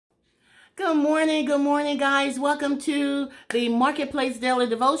Good morning, guys. Welcome to the Marketplace Daily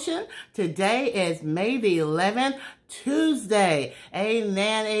Devotion. Today is May the 11th, Tuesday.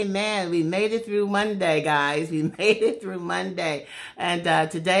 Amen, amen. We made it through Monday, guys. We made it through Monday.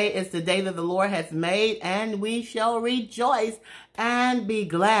 And today is the day that the Lord has made, and we shall rejoice and be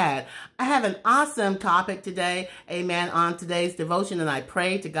glad. I have an awesome topic today, amen, on today's devotion, and I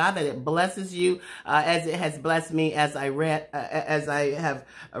pray to God that it blesses you as it has blessed me as I have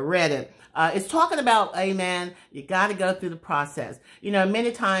read it. It's talking about, amen, you got to go through the process. You know,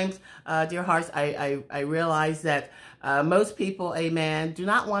 many times, dear hearts, I realize that most people, amen, do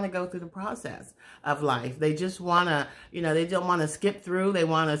not want to go through the process of life. They just want to, you know, they don't want to skip through. They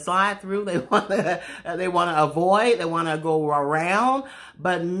want to slide through. They want to avoid. They want to go around.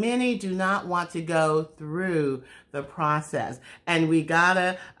 But many do not want to go through the process. And we got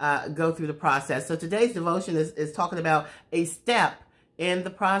to go through the process. So today's devotion is talking about a step in the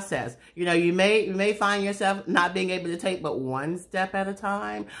process. You know, you may find yourself not being able to take but one step at a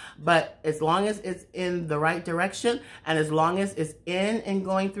time, but as long as it's in the right direction and as long as it's in and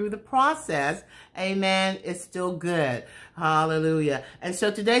going through the process, amen, it's still good. Hallelujah. And so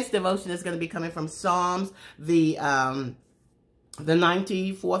today's devotion is going to be coming from Psalms, the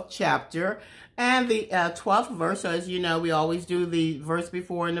 94th chapter, and the 12th verse. So as you know, we always do the verse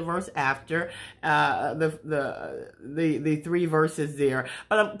before and the verse after, the three verses there.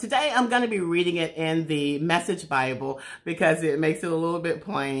 But today I'm going to be reading it in the Message Bible because it makes it a little bit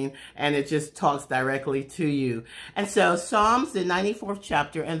plain and it just talks directly to you. And so Psalms, the 94th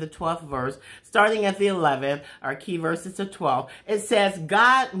chapter and the 12th verse, starting at the 11th, our key verse is the 12th. It says,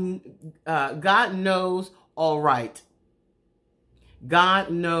 God knows all right. God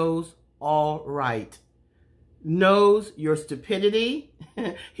knows all right. Knows your stupidity.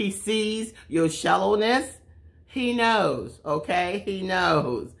 He sees your shallowness. He knows, okay? He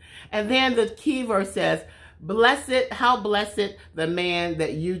knows. And then the key verse says, blessed, how blessed the man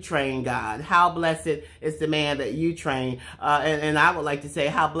that you train, God. How blessed is the man that you train. And I would like to say,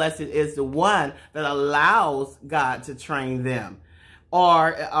 how blessed is the one that allows God to train them. Or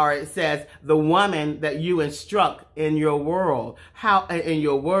it says, the woman that you instruct in your world, in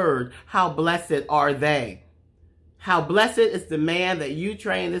your word, how blessed are they? How blessed is the man that you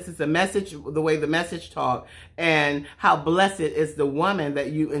train. This is the message, the way the Message talk. And how blessed is the woman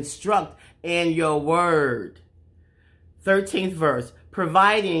that you instruct in your word. 13th verse,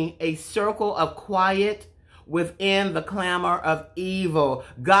 providing a circle of quiet within the clamor of evil.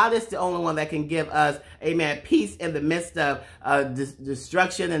 God is the only one that can give us, amen, peace in the midst of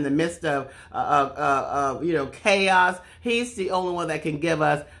destruction, in the midst of chaos. He's the only one that can give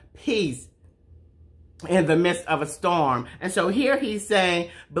us peace in the midst of a storm. And so here he's saying,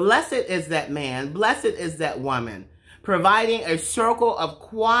 blessed is that man, blessed is that woman, providing a circle of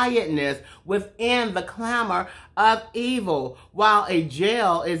quietness within the clamor of evil, while a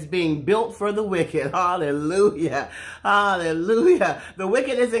jail is being built for the wicked. Hallelujah. Hallelujah. The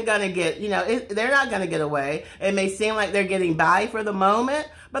wicked isn't going to get, they're not going to get away. It may seem like they're getting by for the moment,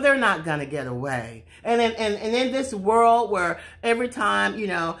 but they're not going to get away. And in this world where every time,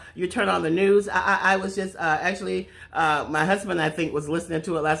 you turn on the news, I was just my husband, I think, was listening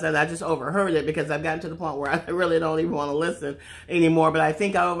to it last night. I just overheard it because I've gotten to the point where I really don't even want to listen anymore. But I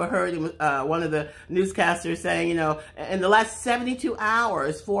think I overheard one of the newscasters saying, in the last 72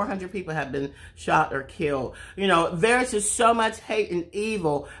 hours, 400 people have been shot or killed. There's just so much hate and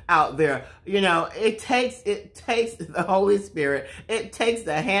evil out there. It takes the Holy Spirit. It takes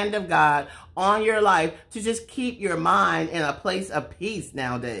the hand of God on your life to just keep your mind in a place of peace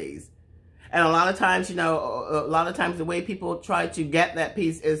nowadays. And a lot of times, the way people try to get that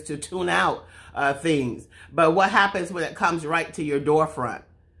peace is to tune out things. But what happens when it comes right to your doorfront?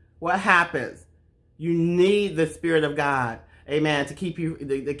 What happens? You need the Spirit of God, amen, to keep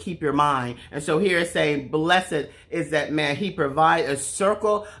your mind. And so here it's saying, blessed is that man. He provides a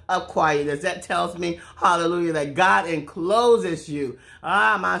circle of quietness. That tells me, hallelujah, that God encloses you.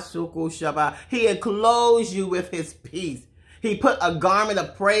 He encloses you with his peace. He put a garment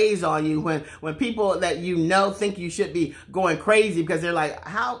of praise on you when people that think you should be going crazy because they're like,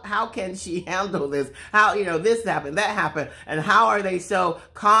 how can she handle this? How, this happened, that happened. And how are they so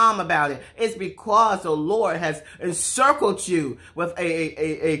calm about it? It's because the Lord has encircled you with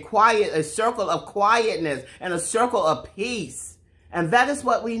a circle of quietness and a circle of peace. And that is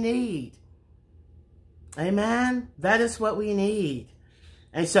what we need. Amen. That is what we need.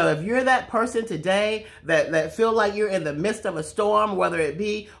 And so if you're that person today that feel like you're in the midst of a storm, whether it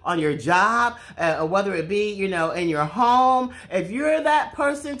be on your job, or whether it be, you know, in your home, if you're that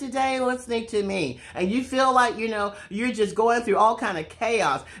person today listening to me and you feel like, you know, you're just going through all kind of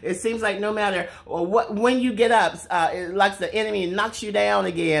chaos, it seems like no matter what, when you get up, like the enemy knocks you down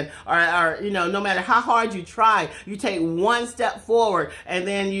again, or, you know, no matter how hard you try, you take one step forward and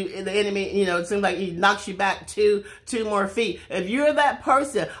then the enemy, you know, it seems like he knocks you back two more feet. If you're that person,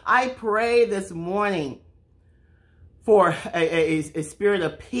 I pray this morning for a spirit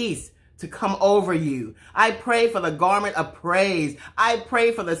of peace to come over you. I pray for the garment of praise. I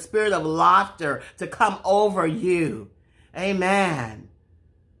pray for the spirit of laughter to come over you. Amen.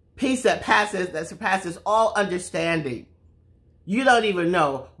 Peace that surpasses all understanding. You don't even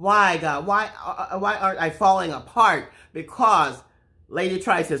know why, God, why aren't I falling apart? Because Lady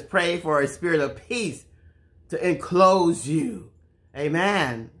Trice has prayed for a spirit of peace to enclose you.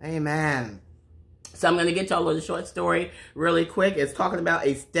 Amen. Amen. So I'm going to get y'all a little short story really quick. It's talking about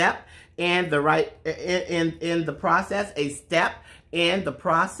a step in the right, in the process, a step in the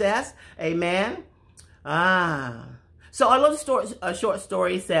process. Amen. So a short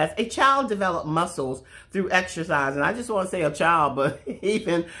story says, a child developed muscles through exercise. And I just want to say a child, but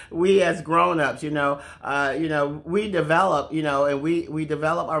even we as grown-ups, you know, we develop, you know, and we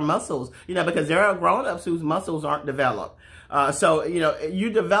develop our muscles, you know, because there are grown-ups whose muscles aren't developed. So, you know, you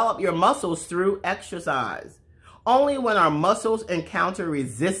develop your muscles through exercise. Only when our muscles encounter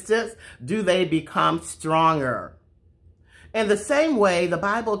resistance do they become stronger. In the same way, the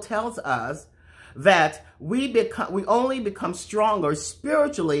Bible tells us that we only become stronger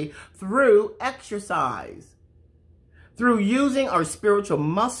spiritually through exercise. Through using our spiritual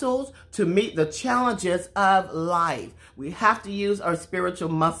muscles to meet the challenges of life. We have to use our spiritual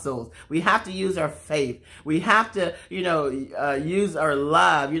muscles. We have to use our faith. We have to, you know, use our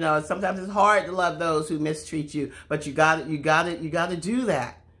love. You know, sometimes it's hard to love those who mistreat you, but you got to do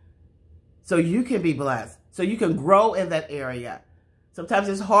that so you can be blessed, so you can grow in that area. Sometimes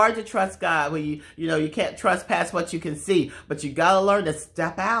it's hard to trust God when you can't trust past what you can see, but you got to learn to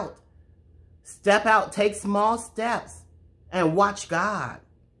step out. Step out, take small steps. And watch God.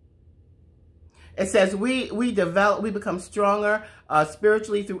 It says we become stronger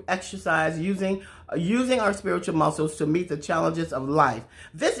spiritually through exercise, using our spiritual muscles to meet the challenges of life.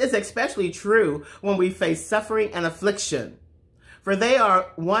 This is especially true when we face suffering and affliction, for they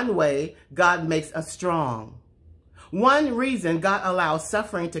are one way God makes us strong. One reason God allows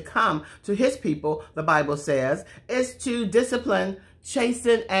suffering to come to his people, the Bible says, is to discipline,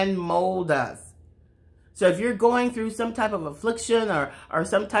 chasten, and mold us. So if you're going through some type of affliction or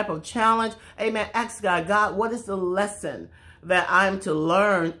some type of challenge, amen, ask God, God, what is the lesson that I'm to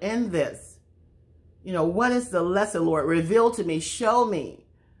learn in this? You know, what is the lesson, Lord? Reveal to me, show me,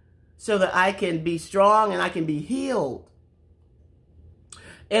 so that I can be strong and I can be healed.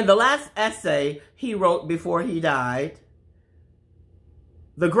 In the last essay he wrote before he died,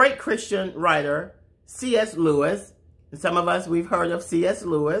 the great Christian writer, C.S. Lewis, and some of us, we've heard of C.S.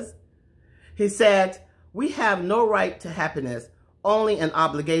 Lewis, he said, we have no right to happiness, only an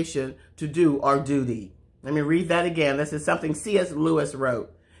obligation to do our duty. Let me read that again. This is something C.S. Lewis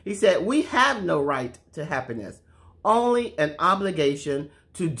wrote. He said, we have no right to happiness, only an obligation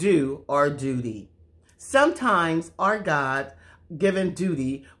to do our duty. Sometimes our God-given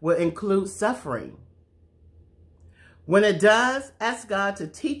duty will include suffering. When it does, ask God to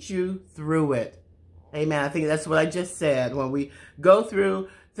teach you through it. Amen. I think that's what I just said. When we go through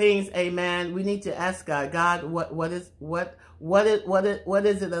things, amen, we need to ask God, God, what is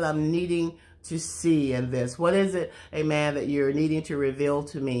it that I'm needing to see in this? What is it, amen, that you're needing to reveal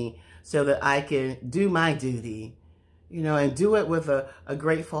to me so that I can do my duty, you know, and do it with a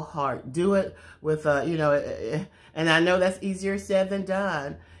grateful heart. Do it with you know, and I know that's easier said than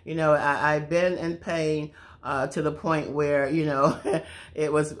done. You know, I've been in pain to the point where, you know,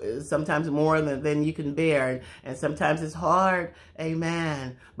 it was sometimes more than you can bear. And sometimes it's hard.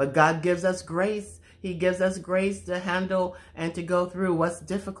 Amen. But God gives us grace. He gives us grace to handle and to go through what's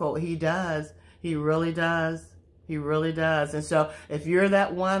difficult. He does. He really does. He really does. And so if you're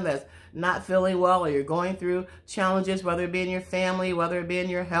that one that's not feeling well, or you're going through challenges, whether it be in your family, whether it be in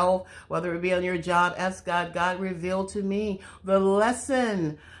your health, whether it be on your job, ask God, God, reveal to me the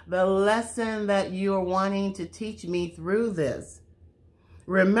lesson that you are wanting to teach me through this.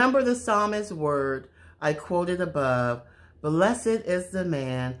 Remember the psalmist's word I quoted above, blessed is the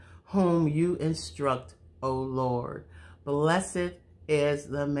man whom you instruct, O Lord. Blessed is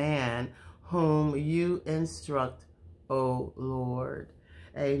the man whom you instruct, O Lord.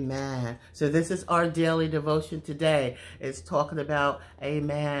 Amen. So this is our daily devotion today. It's talking about,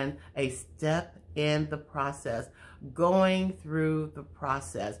 amen, a step in the process. Going through the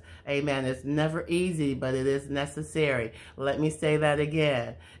process. Amen. It's never easy, but it is necessary. Let me say that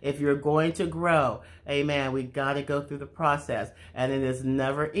again. If you're going to grow, amen, we got to go through the process. And it is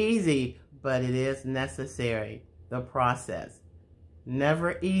never easy, but it is necessary. The process.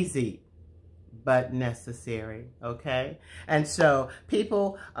 Never easy, but necessary. Okay? And so,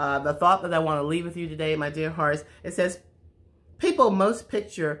 people, the thought that I want to leave with you today, my dear hearts, it says, people most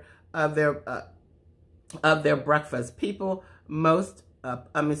picture of their breakfast. People post, I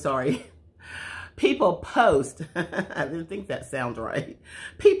didn't think that sounded right.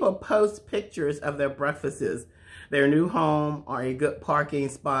 People post pictures of their breakfasts, their new home, or a good parking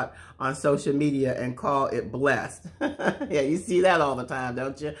spot on social media and call it blessed. Yeah, you see that all the time,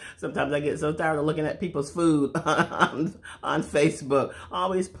 don't you? Sometimes I get so tired of looking at people's food on Facebook,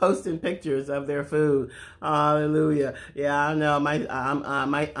 always posting pictures of their food. Hallelujah. Yeah, I know.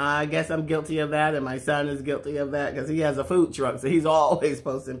 I guess I'm guilty of that, and my son is guilty of that because he has a food truck, so he's always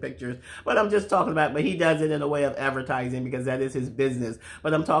posting pictures. But I'm just talking about, but he does it in a way of advertising because that is his business.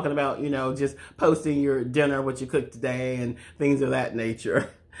 But I'm talking about, you know, just posting your dinner, what you cooked today, and things of that nature.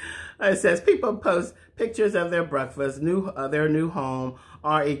 It says people post pictures of their breakfast, their new home,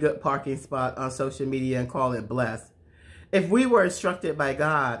 or a good parking spot on social media and call it blessed. If we were instructed by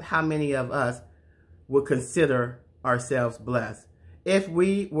God, how many of us would consider ourselves blessed? If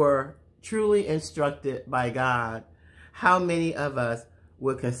we were truly instructed by God, how many of us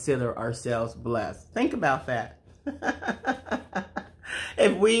would consider ourselves blessed? Think about that.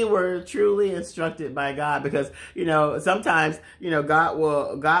 If we were truly instructed by God, because, you know, sometimes, you know, God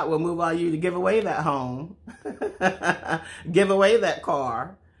will move on you to give away that home, give away that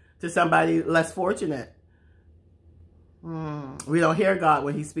car to somebody less fortunate. We don't hear God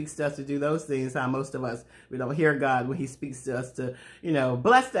when he speaks to us to do those things. How most of us, we don't hear God when he speaks to us to, you know,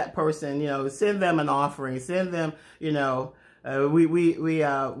 bless that person, you know, send them an offering, send them, you know,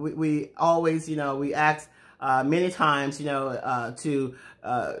 we always, you know, we ask many times, you know, to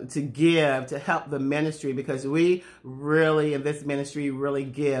give, to help the ministry, because we really, in this ministry, really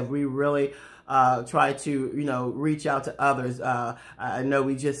give. We really try to, you know, reach out to others. I know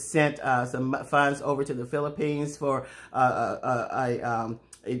we just sent some funds over to the Philippines for a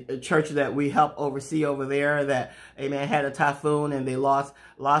church that we help oversee over there that, amen, had a typhoon and they lost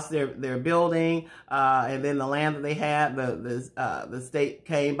their building, and then the land that they had, the state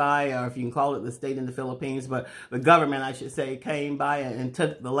came by, or if you can call it the state in the Philippines, but the government, I should say, came by and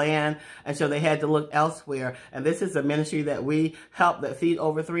took the land, and so they had to look elsewhere. And this is a ministry that we help that feed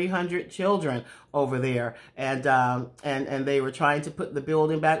over 300 children over there, and they were trying to put the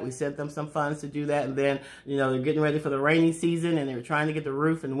building back. We sent them some funds to do that, and then, you know, they're getting ready for the rainy season, and they were trying to get the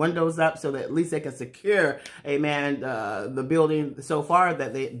roof and windows up so that at least they can secure, amen, the building so far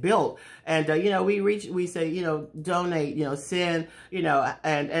that they built. And you know, we say, you know, donate, you know, send, you know,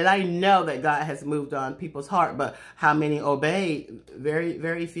 and I know that God has moved on people's heart, but how many obey? Very,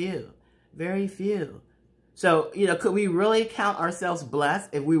 very few, very few. So, you know, could we really count ourselves blessed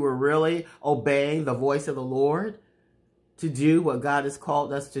if we were really obeying the voice of the Lord to do what God has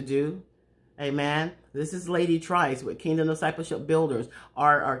called us to do? Amen. This is Lady Trice with Kingdom Discipleship Builders.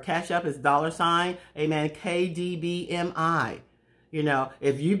 Our cash app is $, amen, KDBMI. You know,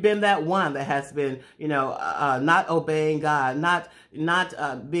 if you've been that one that has been, you know, not obeying God, not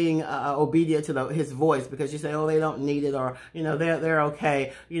being obedient to his voice because you say, oh, they don't need it, or, you know, they're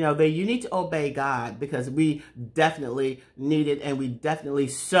okay. You know, you need to obey God, because we definitely need it, and we definitely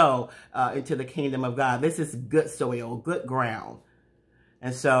sow into the kingdom of God. This is good soil, good ground.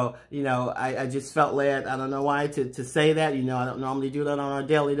 And so, you know, I just felt led, I don't know why, to say that. You know, I don't normally do that on our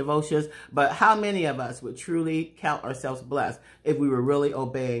daily devotions. But how many of us would truly count ourselves blessed if we were really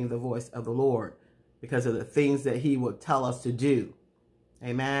obeying the voice of the Lord because of the things that he would tell us to do?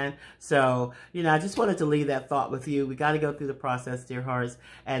 Amen. So, you know, I just wanted to leave that thought with you. We got to go through the process, dear hearts.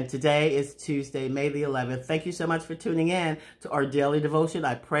 And today is Tuesday, May the 11th. Thank you so much for tuning in to our daily devotion.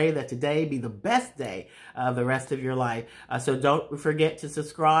 I pray that today be the best day of the rest of your life. So don't forget to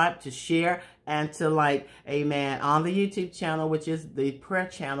subscribe, to share, and to like, amen, on the YouTube channel, which is the prayer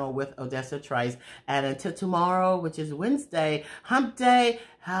channel with Odessa Trice. And until tomorrow, which is Wednesday, hump day,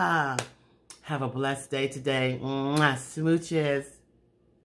 have a blessed day today. Mwah, smooches.